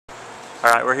All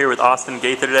right, we're here with Austin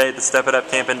Gaithen today at the Step It Up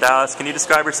camp in Dallas. Can you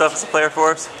describe yourself as a player for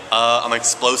us? I'm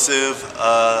explosive,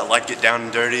 like get down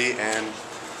and dirty, and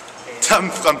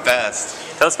I'm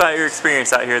fast. Tell us about your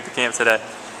experience out here at the camp today.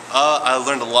 I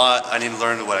learned a lot. I need to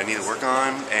learn what I need to work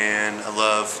on, and I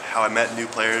love how I met new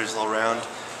players all around.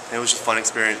 And it was just a fun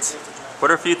experience. What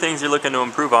are a few things you're looking to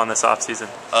improve on this offseason?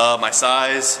 My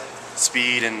size,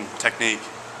 speed, and technique.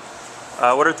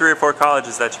 What are 3 or 4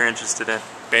 colleges that you're interested in?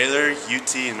 Baylor,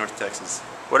 UT, and North Texas.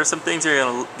 What are some things you're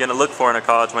going to look for in a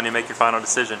college when you make your final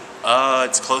decision?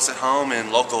 It's close at home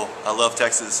and local. I love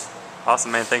Texas.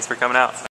 Awesome, man. Thanks for coming out.